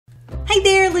Hi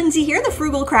there, Lindsay here, the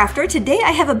Frugal Crafter. Today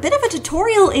I have a bit of a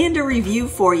tutorial and a review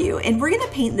for you, and we're going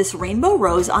to paint this rainbow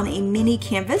rose on a mini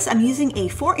canvas. I'm using a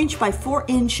 4" by 4"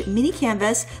 mini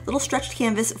canvas, little stretched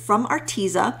canvas from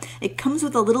Arteza. It comes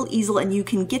with a little easel and you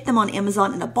can get them on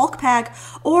Amazon in a bulk pack,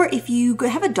 or if you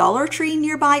have a Dollar Tree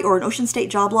nearby or an Ocean State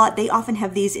job lot, they often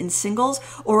have these in singles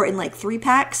or in like 3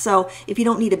 packs, so if you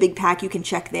don't need a big pack, you can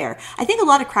check there. I think a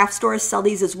lot of craft stores sell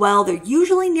these as well. They're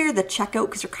usually near the checkout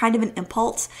because they're kind of an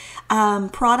impulse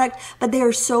product, but they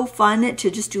are so fun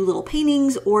to just do little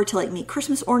paintings or to like make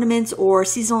Christmas ornaments or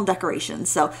seasonal decorations.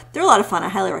 So they're a lot of fun. I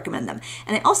highly recommend them.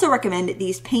 And I also recommend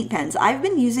these paint pens. I've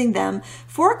been using them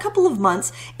for a couple of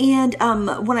months, and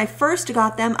when I first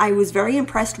got them, I was very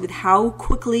impressed with how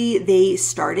quickly they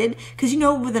started. Because you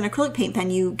know, with an acrylic paint pen,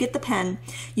 you get the pen,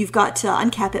 you've got to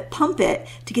uncap it, pump it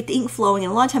to get the ink flowing,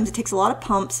 and a lot of times it takes a lot of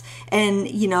pumps, and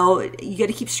you know, you got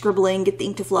to keep scribbling, get the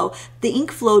ink to flow. The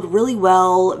ink flowed really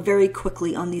well, very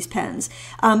quickly on these pens.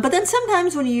 But then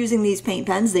sometimes when you're using these paint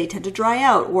pens, they tend to dry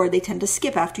out, or they tend to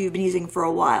skip after you've been using them for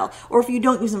a while. Or if you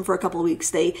don't use them for a couple of weeks,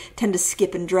 they tend to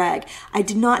skip and drag. I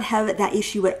did not have that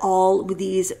issue at all with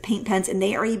these paint pens, and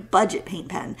they are a budget paint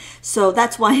pen. So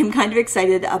that's why I'm kind of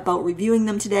excited about reviewing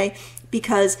them today.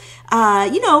 Because,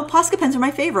 you know, Posca pens are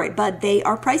my favorite, but they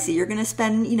are pricey. You're going to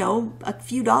spend, you know, a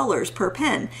few dollars per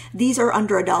pen. These are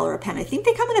under $1 a pen. I think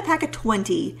they come in a pack of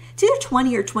 20. It's either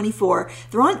 20 or 24.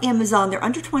 They're on Amazon. They're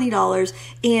under $20,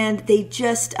 and they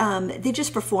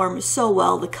just perform so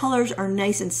well. The colors are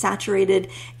nice and saturated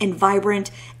and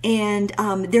vibrant, and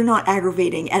they're not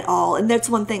aggravating at all. And that's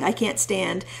one thing I can't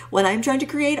stand when I'm trying to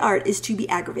create art, is to be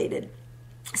aggravated.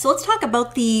 So let's talk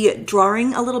about the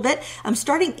drawing a little bit. I'm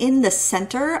starting in the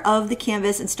center of the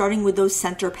canvas and starting with those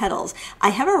center petals. I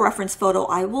have a reference photo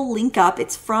I will link up.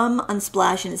 It's from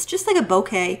Unsplash, and it's just like a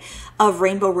bouquet of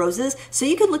rainbow roses. So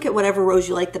you could look at whatever rose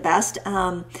you like the best.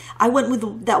 I went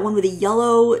with that one with a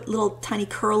yellow, little tiny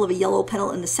curl of a yellow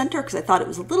petal in the center because I thought it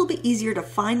was a little bit easier to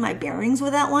find my bearings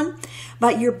with that one.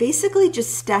 But you're basically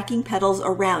just stacking petals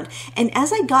around. And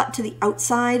as I got to the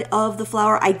outside of the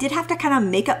flower, I did have to kind of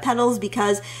make up petals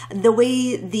because the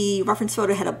way the reference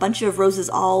photo had a bunch of roses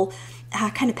all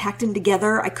kind of packed in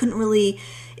together, I couldn't really,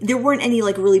 there weren't any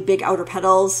like really big outer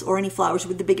petals or any flowers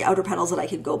with the big outer petals that I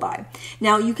could go by.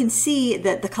 Now you can see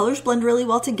that the colors blend really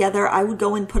well together. I would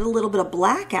go and put a little bit of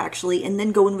black actually, and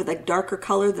then go in with a darker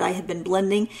color that I had been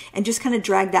blending and just kind of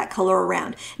drag that color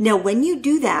around. Now when you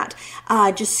do that,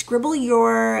 just scribble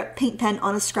your paint pen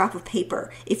on a scrap of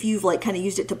paper if you've like kind of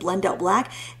used it to blend out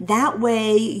black. That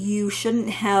way you shouldn't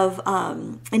have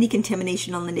any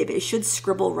contamination on the nib. It should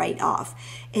scribble right off.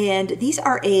 And these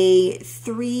are a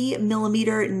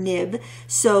 3mm nib,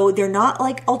 so they're not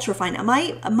like ultra fine.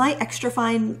 My extra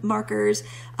fine markers,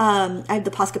 I have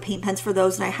the Posca paint pens for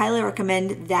those, and I highly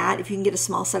recommend that if you can get a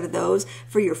small set of those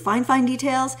for your fine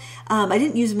details. I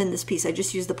didn't use them in this piece, I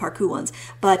just used the Parkoo ones,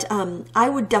 but I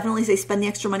would definitely say spend the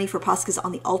extra money for Poscas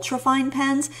on the ultra fine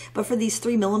pens, but for these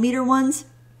 3mm ones,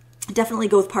 definitely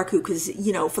go with Parkoo because,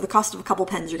 you know, for the cost of a couple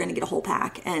pens, you're going to get a whole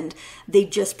pack, and they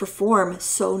just perform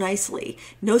so nicely.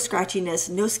 No scratchiness,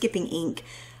 no skipping ink.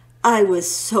 I was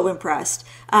so impressed.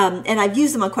 And I've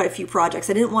used them on quite a few projects.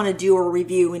 I didn't want to do a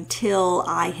review until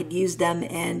I had used them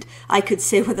and I could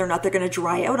say whether or not they're going to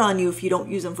dry out on you if you don't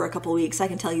use them for a couple of weeks. I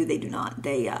can tell you they do not.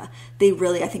 They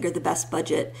really, I think, are the best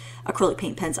budget acrylic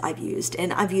paint pens I've used.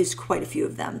 And I've used quite a few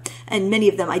of them. And many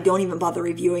of them I don't even bother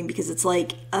reviewing because it's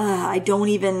like, I don't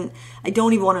even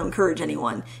want to encourage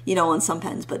anyone, you know, on some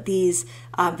pens. But these,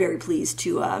 I'm very pleased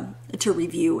to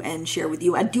review and share with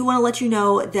you. I do want to let you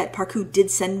know that Parkoo did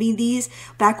send me these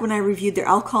back when I reviewed their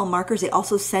alcohol markers. They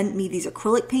also sent me these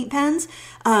acrylic paint pens,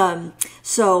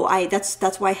 so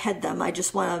that's why I had them. I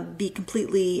just want to be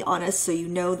completely honest, so you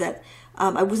know that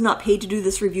I was not paid to do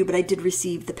this review, but I did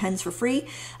receive the pens for free.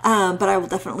 But I will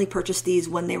definitely purchase these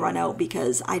when they run out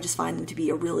because I just find them to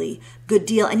be a really good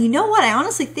deal. And you know what? I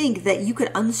honestly think that you could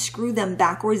unscrew them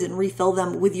backwards and refill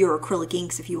them with your acrylic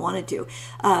inks if you wanted to.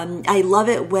 I love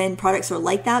it when products are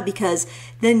like that because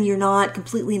then you're not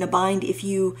completely in a bind. If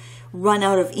you run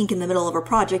out of ink in the middle of a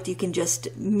project, you can just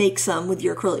make some with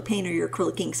your acrylic paint or your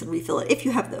acrylic inks and refill it if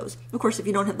you have those. Of course, if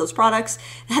you don't have those products,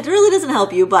 that really doesn't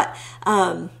help you, but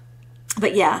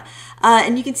yeah,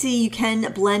 and you can see you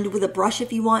can blend with a brush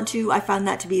if you want to. I found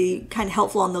that to be kind of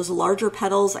helpful on those larger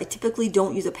petals. I typically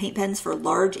don't use a paint pens for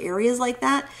large areas like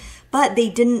that, but they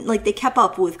didn't, like, they kept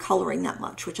up with coloring that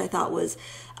much, which I thought was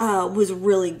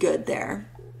really good there.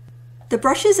 The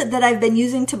brushes that I've been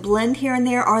using to blend here and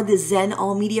there are the Zen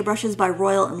All Media brushes by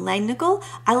Royal and Langnickel.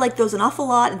 I like those an awful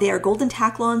lot. They are Golden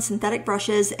Taklon synthetic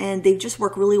brushes, and they just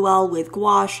work really well with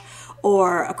gouache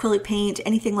or acrylic paint,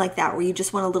 anything like that, where you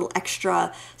just want a little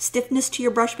extra stiffness to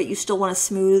your brush, but you still want a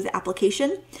smooth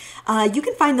application. You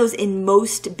can find those in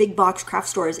most big box craft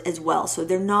stores as well, so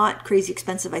they're not crazy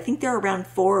expensive. I think they're around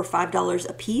 $4 or $5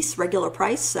 a piece, regular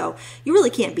price, so you really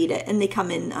can't beat it, and they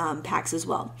come in packs as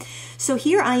well. So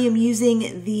here I am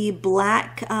using the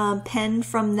black pen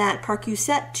from that Parkoo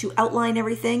set to outline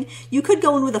everything. You could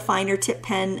go in with a finer tip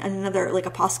pen and another, like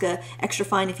a Posca extra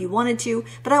fine if you wanted to,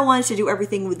 but I wanted to do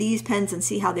everything with these pens and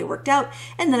see how they worked out,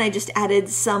 and then I just added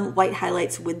some white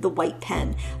highlights with the white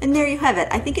pen. And there you have it.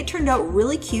 I think it turned out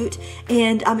really cute,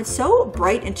 and it's so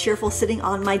bright and cheerful sitting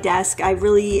on my desk. I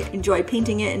really enjoy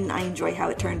painting it, and I enjoy how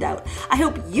it turned out. I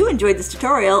hope you enjoyed this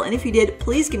tutorial, and if you did,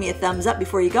 please give me a thumbs up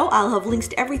before you go. I'll have links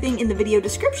to everything in the video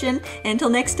description. And until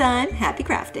next time, happy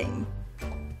crafting!